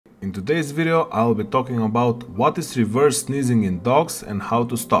In today's video I'll be talking about what is reverse sneezing in dogs and how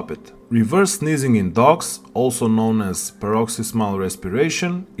to stop it. Reverse sneezing in dogs, also known as paroxysmal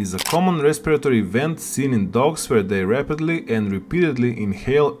respiration, is a common respiratory event seen in dogs where they rapidly and repeatedly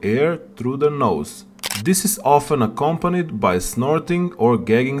inhale air through the nose. This is often accompanied by snorting or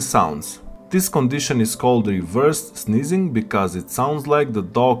gagging sounds. This condition is called reverse sneezing because it sounds like the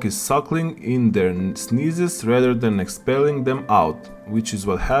dog is suckling in their sneezes rather than expelling them out, which is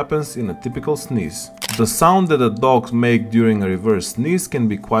what happens in a typical sneeze. The sound that a dog makes during a reverse sneeze can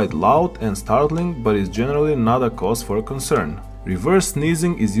be quite loud and startling, but is generally not a cause for concern. Reverse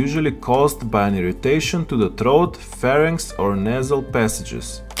sneezing is usually caused by an irritation to the throat, pharynx or nasal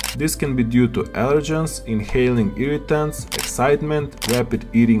passages. This can be due to allergens, inhaling irritants, excitement, rapid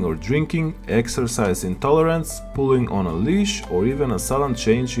eating or drinking, exercise intolerance, pulling on a leash, or even a sudden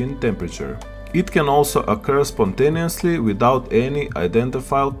change in temperature. It can also occur spontaneously without any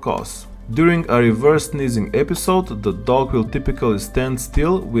identifiable cause. During a reverse sneezing episode, the dog will typically stand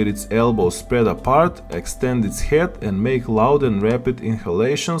still with its elbows spread apart, extend its head and make loud and rapid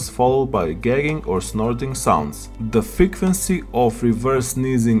inhalations followed by gagging or snorting sounds. The frequency of reverse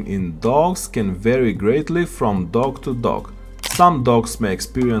sneezing in dogs can vary greatly from dog to dog. Some dogs may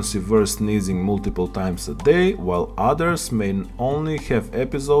experience reverse sneezing multiple times a day, while others may only have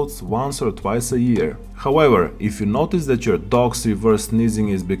episodes once or twice a year. However, if you notice that your dog's reverse sneezing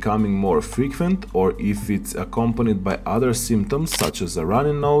is becoming more frequent, or if it's accompanied by other symptoms such as a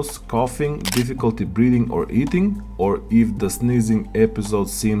runny nose, coughing, difficulty breathing or eating, or if the sneezing episode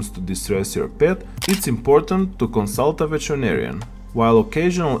seems to distress your pet, it's important to consult a veterinarian. While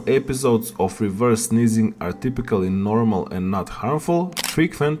occasional episodes of reverse sneezing are typically normal and not harmful,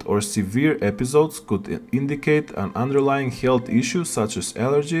 frequent or severe episodes could indicate an underlying health issue such as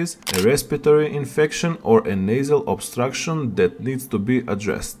allergies, a respiratory infection, or a nasal obstruction that needs to be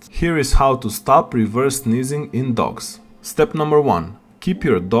addressed. Here is how to stop reverse sneezing in dogs. Step number 1. Keep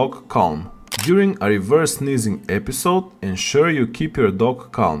your dog calm. During a reverse sneezing episode, ensure you keep your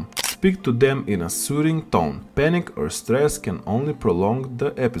dog calm. Speak to them in a soothing tone. Panic or stress can only prolong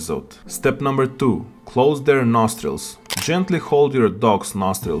the episode. Step number 2. Close their nostrils. Gently hold your dog's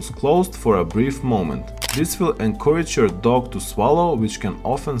nostrils closed for a brief moment. This will encourage your dog to swallow, which can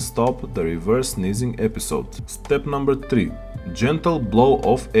often stop the reverse sneezing episode. Step number 3. Gentle blow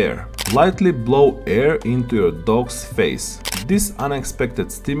of air. Lightly blow air into your dog's face. This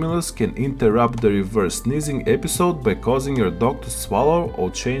unexpected stimulus can interrupt the reverse sneezing episode by causing your dog to swallow or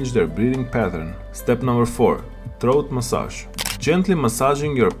change their breathing pattern. Step number 4. Throat massage. Gently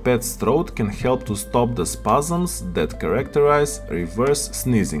massaging your pet's throat can help to stop the spasms that characterize reverse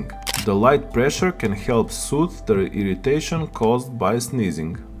sneezing. The light pressure can help soothe the irritation caused by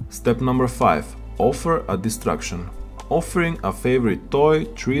sneezing. Step number 5. Offer a distraction. Offering a favorite toy,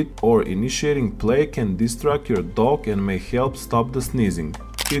 treat, or initiating play can distract your dog and may help stop the sneezing.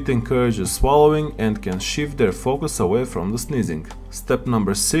 It encourages swallowing and can shift their focus away from the sneezing. Step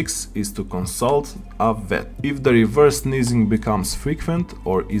number 6 is to consult a vet. If the reverse sneezing becomes frequent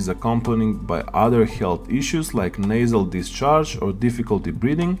or is accompanied by other health issues like nasal discharge or difficulty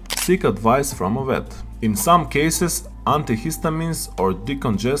breathing, seek advice from a vet. In some cases, antihistamines or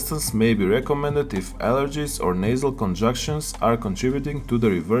decongestants may be recommended if allergies or nasal congestions are contributing to the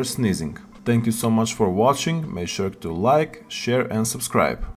reverse sneezing. Thank you so much for watching. Make sure to like, share and subscribe.